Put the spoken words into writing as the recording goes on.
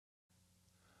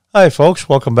Hi, folks.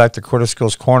 Welcome back to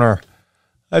Cortisco's Corner.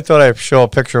 I thought I'd show a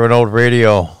picture of an old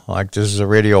radio, like this is a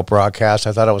radio broadcast.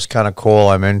 I thought it was kind of cool.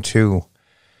 I'm into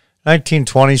 1920s,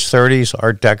 30s,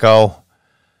 Art Deco.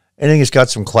 Anything that's got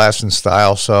some class and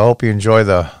style, so I hope you enjoy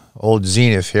the old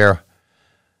Zenith here.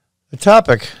 The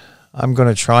topic I'm going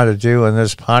to try to do in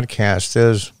this podcast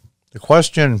is the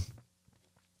question,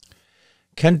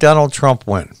 can Donald Trump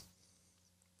win?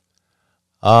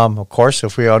 Of course,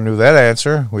 if we all knew that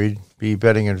answer, we'd be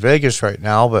betting in Vegas right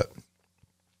now, but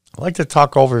I'd like to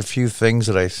talk over a few things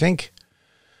that I think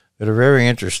that are very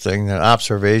interesting, and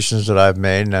observations that I've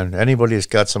made, and anybody that's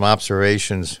got some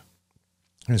observations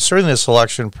concerning this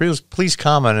election, please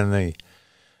comment in the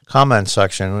comment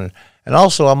section. And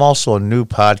also, I'm also a new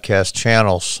podcast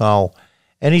channel, so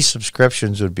any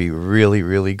subscriptions would be really,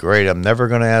 really great. I'm never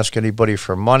going to ask anybody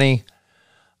for money.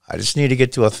 I just need to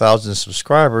get to 1,000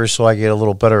 subscribers so I get a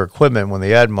little better equipment when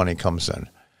the ad money comes in.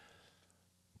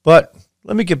 But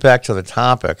let me get back to the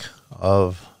topic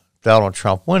of Donald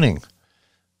Trump winning.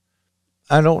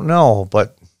 I don't know,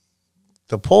 but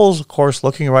the polls, of course,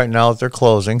 looking right now, they're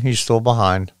closing. He's still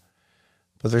behind.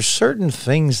 But there's certain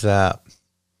things that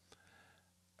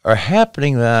are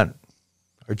happening that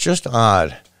are just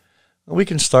odd. We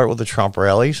can start with the Trump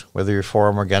rallies. Whether you're for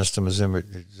him or against him is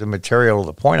immaterial.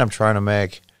 The point I'm trying to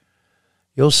make,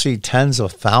 you'll see tens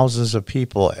of thousands of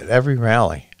people at every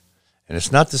rally. And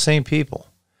it's not the same people.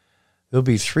 There'll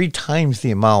be 3 times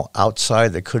the amount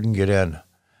outside that couldn't get in.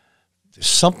 There's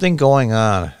something going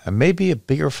on, and maybe a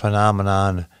bigger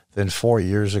phenomenon than 4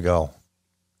 years ago.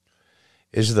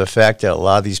 Is it the fact that a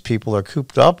lot of these people are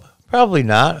cooped up? Probably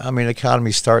not. I mean, the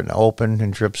economy's starting to open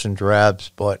in drips and drabs,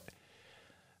 but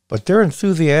they're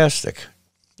enthusiastic.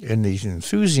 And the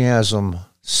enthusiasm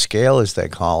scale, as they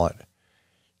call it,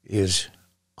 is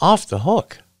off the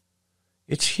hook.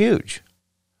 It's huge.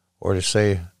 Or to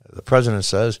say, the president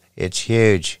says, it's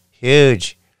huge,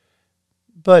 huge.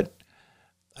 But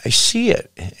I see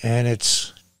it, and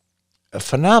it's a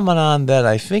phenomenon that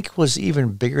I think was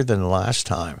even bigger than last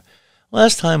time.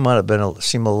 Last time might have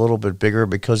seemed a little bit bigger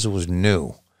because it was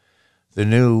new. The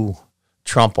new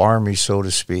Trump army, so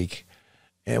to speak.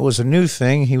 It was a new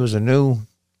thing. He was a new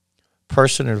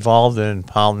person involved in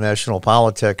national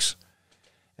politics.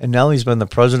 And now he's been the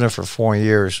president for 4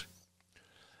 years.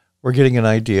 We're getting an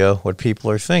idea what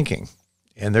people are thinking.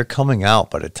 And they're coming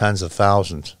out by the tens of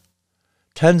thousands.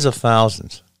 Tens of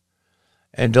thousands.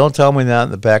 And don't tell me that in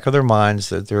the back of their minds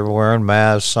that they're wearing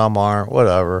masks, some aren't,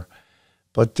 whatever.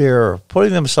 But they're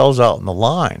putting themselves out in the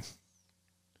line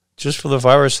just for the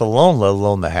virus alone, let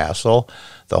alone the hassle,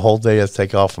 the whole day to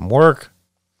take off from work,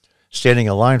 standing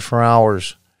in line for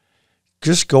hours,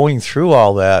 just going through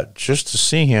all that just to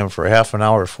see him for half an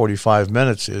hour, 45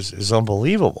 minutes is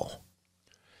unbelievable.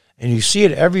 And you see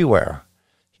it everywhere.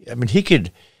 I mean, he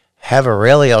could have a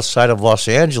rally outside of Los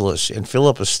Angeles and fill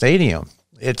up a stadium.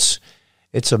 It's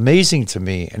amazing to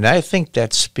me, and I think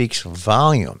that speaks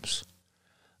volumes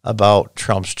about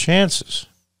Trump's chances.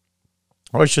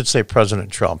 Or I should say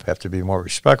President Trump, have to be more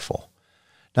respectful.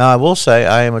 Now, I will say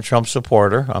I am a Trump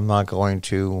supporter. I'm not going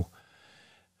to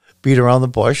beat around the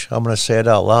bush. I'm going to say it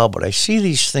out loud, but I see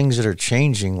these things that are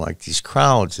changing, like these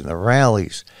crowds and the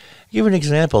rallies. I'll give an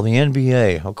example, the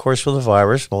NBA. Of course, with the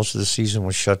virus, most of the season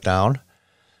was shut down.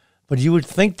 But you would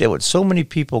think that with so many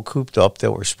people cooped up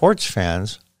that were sports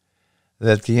fans,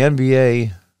 that the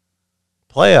NBA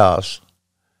playoffs,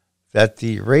 that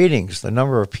the ratings, the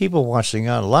number of people watching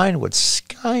online would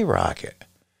skyrocket.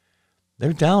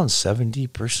 They're down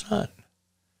 70%.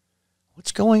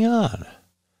 What's going on?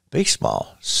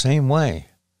 Baseball, same way.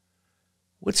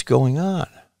 What's going on?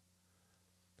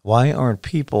 Why aren't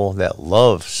people that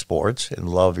love sports and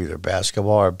love either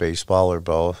basketball or baseball or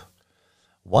both,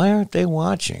 why aren't they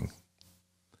watching?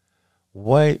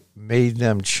 What made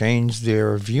them change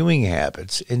their viewing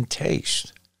habits and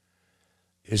taste?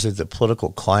 Is it the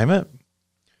political climate?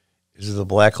 Is it the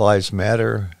Black Lives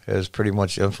Matter has pretty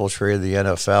much infiltrated the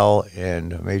NFL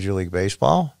and Major League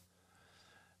Baseball?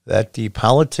 That the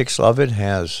politics of it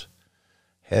has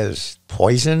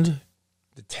poisoned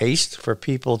the taste for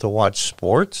people to watch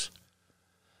sports?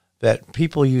 That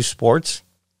people use sports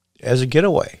as a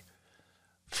getaway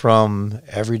from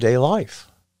everyday life.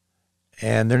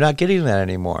 And they're not getting that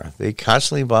anymore. They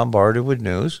constantly bombarded with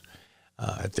news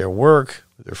at their work,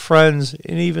 with their friends,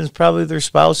 and even probably their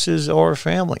spouses or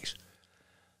families.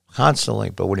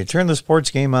 Constantly. But when you turn the sports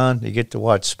game on, you get to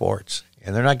watch sports.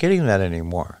 And they're not getting that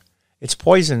anymore. It's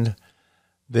poisoned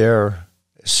their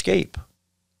escape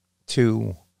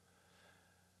to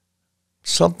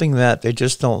something that they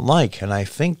just don't like. And I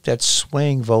think that's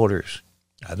swaying voters.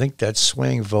 I think that's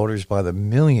swaying voters by the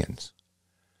millions.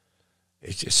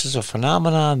 It's just a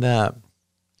phenomenon that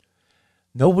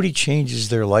nobody changes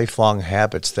their lifelong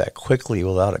habits that quickly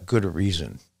without a good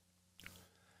reason.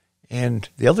 And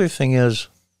the other thing is,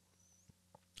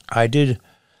 I did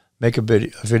make a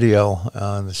video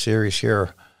on the series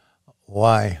here,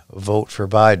 Why Vote for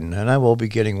Biden, and I will be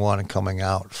getting one coming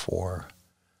out for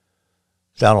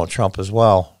Donald Trump as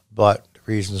well, but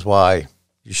reasons why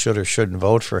you should or shouldn't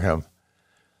vote for him.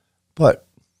 But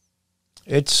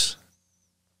it's,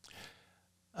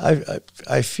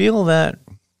 I feel that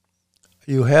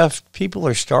people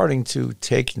are starting to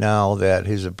take now that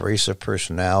his abrasive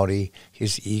personality,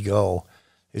 his ego,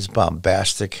 his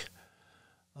bombastic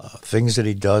things that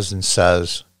he does and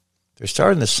says, they're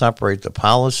starting to separate the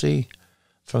policy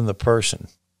from the person.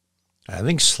 I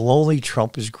think slowly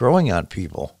Trump is growing on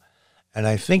people. And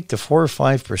I think the 4 or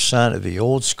 5% of the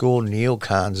old school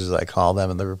neocons, as I call them,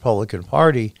 in the Republican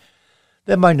Party,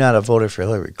 that might not have voted for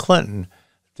Hillary Clinton,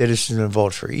 they just didn't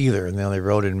vote for either, and they only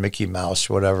wrote in Mickey Mouse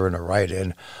or whatever in a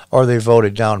write-in, or they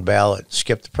voted down ballot and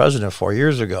skipped the president 4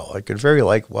 years ago. It could very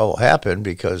well happen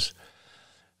because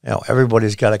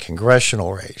everybody's got a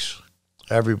congressional race.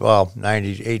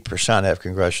 98% have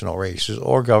congressional races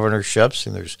or governorships,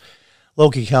 and there's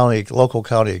local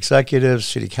county executives,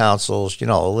 city councils.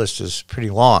 The list is pretty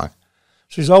long.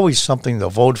 So there's always something to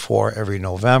vote for every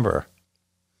November.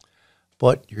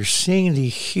 But you're seeing the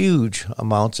huge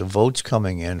amounts of votes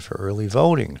coming in for early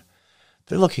voting.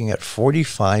 They're looking at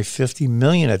 45, 50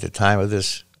 million at the time of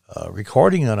this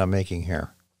recording that I'm making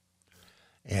here.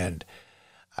 And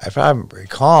if I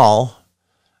recall,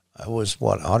 it was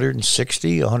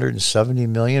 160, 170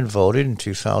 million voted in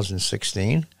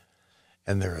 2016.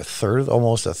 And they're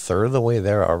almost a third of the way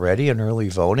there already in early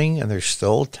voting, and there's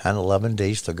still 10, 11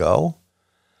 days to go.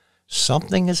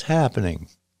 Something is happening.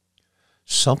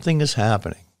 Something is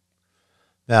happening.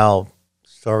 Now,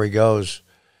 story goes,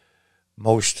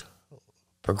 most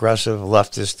progressive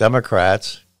leftist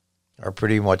Democrats are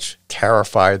pretty much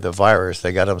terrified of the virus.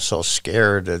 They got them so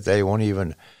scared that they won't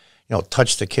even,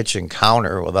 touch the kitchen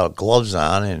counter without gloves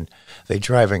on, and they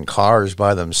drive in cars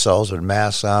by themselves with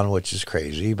masks on, which is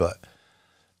crazy, but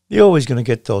you're always going to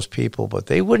get those people, but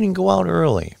they wouldn't go out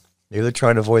early. They're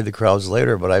trying to avoid the crowds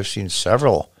later, but I've seen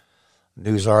several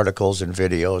news articles and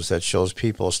videos that shows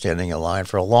people standing in line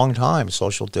for a long time,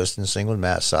 social distancing with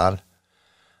masks on.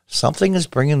 Something is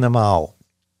bringing them out.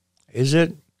 Is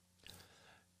it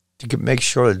to make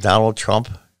sure that Donald Trump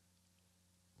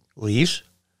leaves?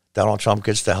 Donald Trump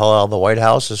gets the hell out of the White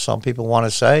House, as some people want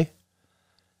to say?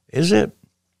 Is it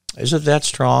that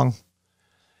strong?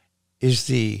 Is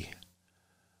the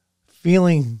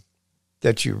feeling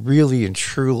that you really and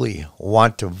truly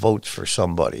want to vote for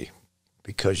somebody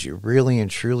because you really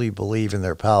and truly believe in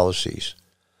their policies,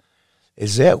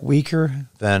 is that weaker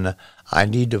than I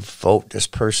need to vote this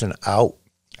person out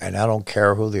and I don't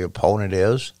care who the opponent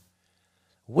is?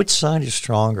 Which side is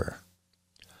stronger?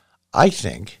 I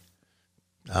think,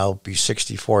 I'll be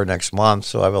 64 next month,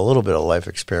 so I have a little bit of life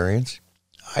experience.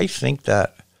 I think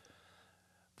that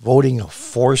voting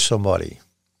for somebody,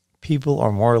 people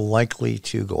are more likely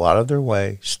to go out of their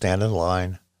way, stand in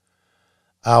line,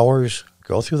 hours,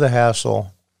 go through the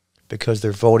hassle, because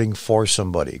they're voting for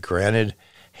somebody. Granted,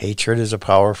 hatred is a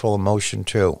powerful emotion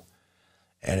too,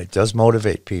 and it does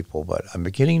motivate people, but I'm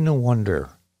beginning to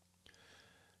wonder,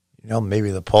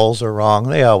 maybe the polls are wrong.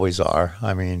 They always are.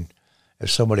 I mean, if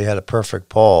somebody had a perfect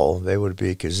poll, they would be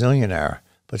a gazillionaire.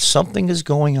 But something is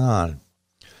going on.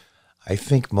 I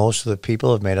think most of the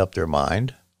people have made up their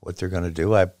mind what they're going to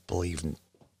do. I believe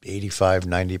 85,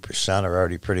 90% are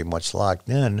already pretty much locked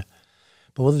in.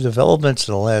 But with the developments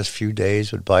in the last few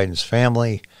days with Biden's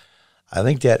family, I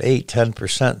think that 8,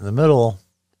 10% in the middle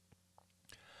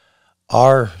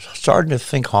are starting to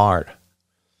think hard.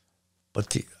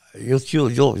 But you'll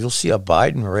see a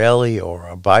Biden rally or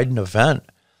a Biden event.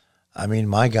 I mean,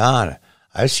 my God,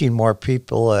 I've seen more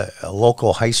people at a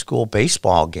local high school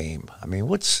baseball game. I mean,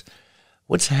 what's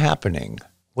happening?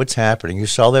 What's happening? You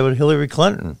saw that with Hillary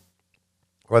Clinton,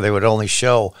 where they would only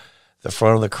show the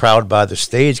front of the crowd by the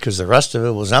stage because the rest of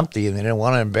it was empty, and they didn't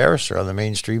want to embarrass her on the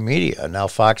mainstream media. Now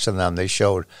Fox and them, they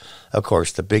showed, of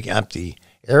course, the big empty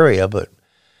area, but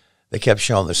they kept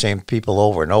showing the same people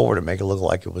over and over to make it look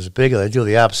like it was big. They do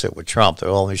the opposite with Trump.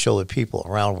 They'll only show the people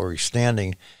around where he's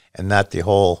standing and not the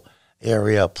whole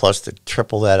area, plus to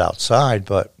triple that outside.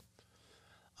 But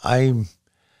I'm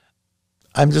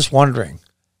just wondering,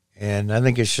 and I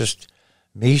think it's just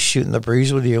me shooting the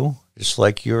breeze with you, just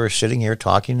like you're sitting here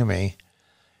talking to me,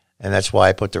 and that's why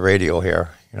I put the radio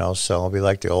here, so it'll be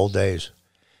like the old days.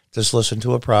 Just listen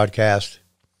to a broadcast,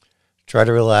 try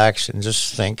to relax, and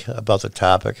just think about the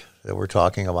topic that we're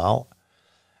talking about.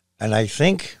 And I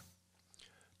think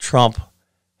Trump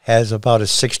has about a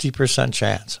 60%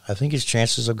 chance. I think his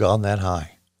chances have gone that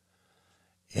high.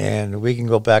 And we can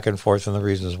go back and forth on the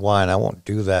reasons why, and I won't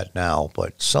do that now.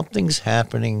 But something's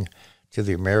happening to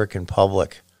the American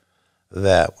public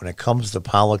that when it comes to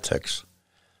politics,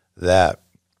 that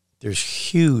there's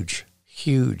huge,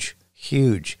 huge,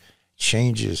 huge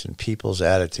changes in people's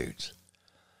attitudes.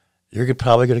 You're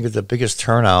probably going to get the biggest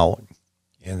turnout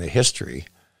in the history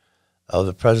of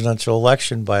the presidential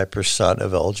election by a percent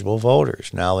of eligible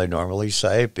voters. Now, they normally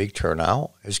say big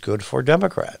turnout is good for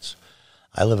Democrats.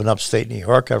 I live in upstate New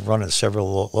York. I've run in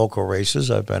several local races.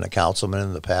 I've been a councilman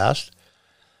in the past.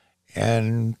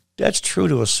 And that's true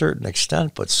to a certain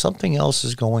extent, but something else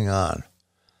is going on.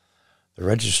 The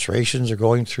registrations are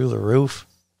going through the roof.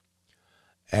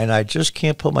 And I just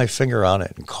can't put my finger on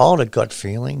it and call it a gut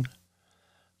feeling.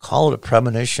 Call it a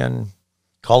premonition.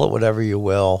 Call it whatever you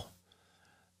will.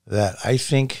 That I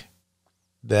think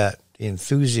that the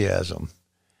enthusiasm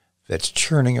that's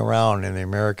churning around in the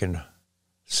American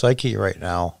psyche right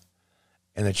now,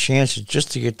 and the chances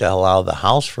just to get the hell out of the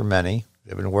house for many,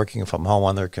 they've been working from home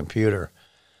on their computer,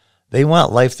 they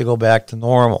want life to go back to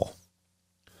normal.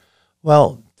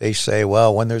 Well, they say,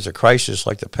 well, when there's a crisis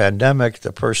like the pandemic,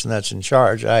 the person that's in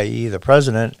charge, i.e. the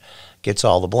president, gets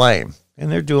all the blame. And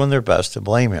they're doing their best to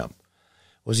blame him.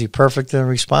 Was he perfect in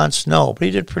response? No, but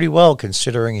he did pretty well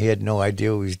considering he had no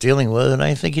idea what he was dealing with, and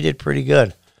I think he did pretty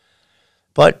good.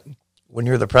 But when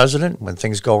you're the president, when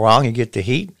things go wrong, you get the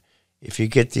heat. If you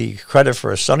get the credit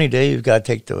for a sunny day, you've got to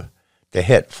take the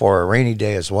hit for a rainy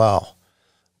day as well.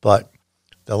 But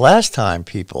the last time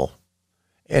people,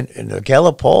 and the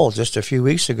Gallup poll just a few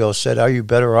weeks ago said, are you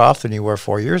better off than you were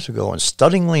 4 years ago? And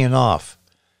stunningly enough,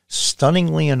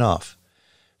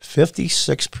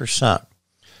 56%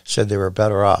 said they were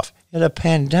better off in a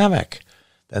pandemic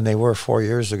than they were 4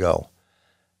 years ago.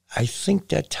 I think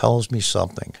that tells me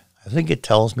something. I think it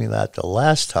tells me that the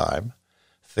last time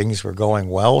things were going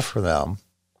well for them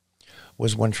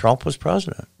was when Trump was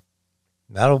president.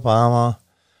 Not Obama,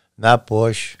 not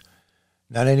Bush,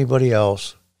 not anybody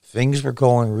else. Things were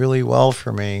going really well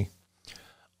for me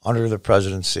under the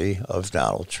presidency of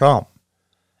Donald Trump.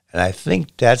 And I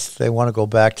think they want to go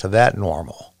back to that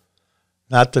normal.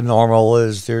 Not the normal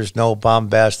is there's no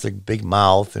bombastic big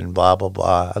mouth and blah, blah,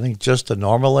 blah. I think just a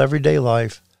normal everyday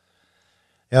life.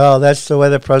 You know, that's the way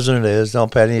the president is.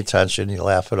 Don't pay any attention. You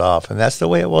laugh it off. And that's the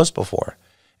way it was before.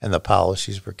 And the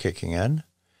policies were kicking in.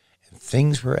 And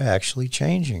things were actually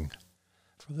changing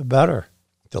for the better.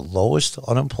 The lowest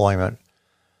unemployment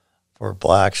for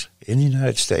blacks in the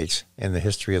United States in the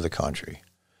history of the country.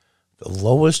 The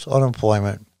lowest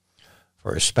unemployment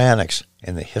for Hispanics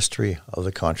in the history of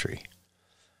the country.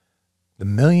 The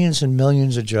millions and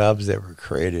millions of jobs that were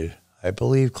created, I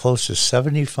believe close to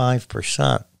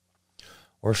 75%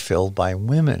 were filled by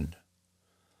women.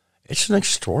 It's an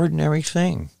extraordinary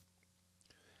thing.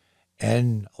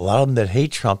 And a lot of them that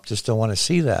hate Trump just don't want to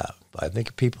see that. But I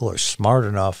think people are smart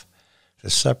enough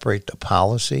to separate the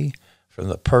policy from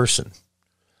the person.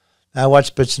 Now, I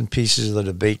watched bits and pieces of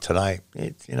the debate tonight.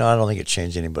 I don't think it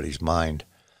changed anybody's mind.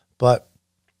 But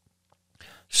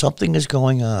something is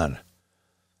going on.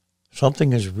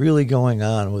 Something is really going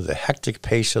on with the hectic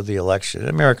pace of the election.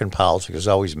 American politics is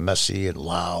always messy and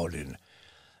loud and,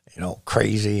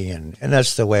 crazy. And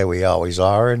that's the way we always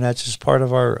are. And that's just part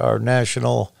of our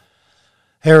national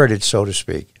heritage, so to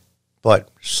speak. But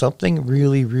something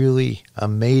really, really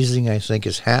amazing, I think,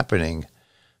 is happening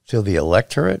to the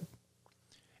electorate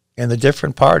and the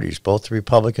different parties, both the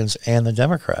Republicans and the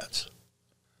Democrats.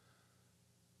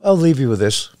 I'll leave you with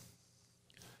this.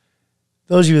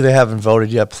 Those of you that haven't voted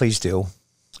yet, please do.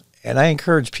 And I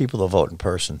encourage people to vote in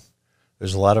person.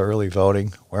 There's a lot of early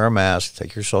voting. Wear a mask.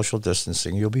 Take your social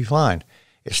distancing. You'll be fine.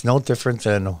 It's no different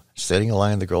than standing in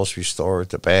line at the grocery store, at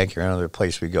the bank, or any other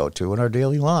place we go to in our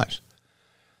daily lives.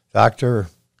 Doctor,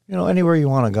 anywhere you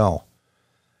want to go.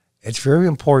 It's very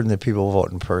important that people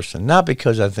vote in person. Not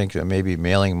because I think that maybe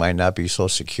mailing might not be so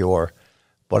secure,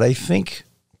 but I think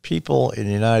people in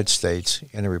the United States,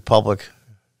 in a republic,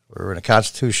 we're in a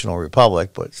constitutional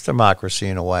republic, but it's democracy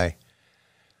in a way,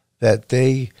 that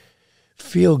they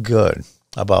feel good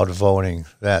about voting,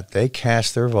 that they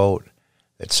cast their vote,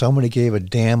 that somebody gave a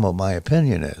damn what my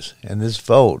opinion is. And this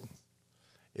vote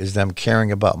is them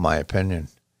caring about my opinion.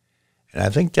 And I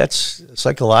think that's,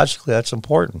 psychologically, that's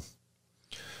important.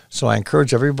 So I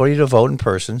encourage everybody to vote in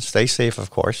person. Stay safe, of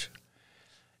course.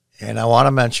 And I want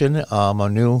to mention a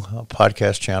new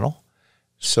podcast channel.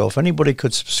 So if anybody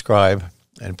could subscribe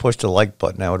and push the like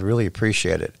button, I would really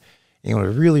appreciate it. It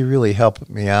would really, really help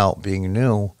me out being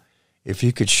new if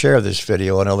you could share this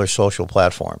video on other social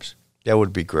platforms. That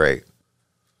would be great.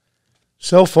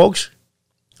 So, folks,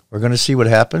 we're going to see what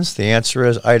happens. The answer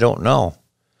is I don't know.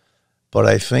 But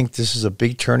I think this is a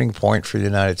big turning point for the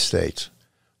United States.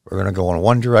 We're going to go in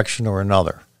one direction or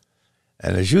another.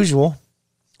 And as usual,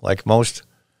 like most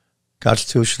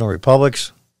constitutional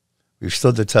republics, we've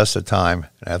stood the test of time,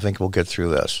 and I think we'll get through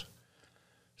this.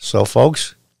 So,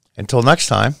 folks, until next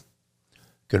time,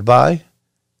 goodbye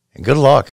and good luck.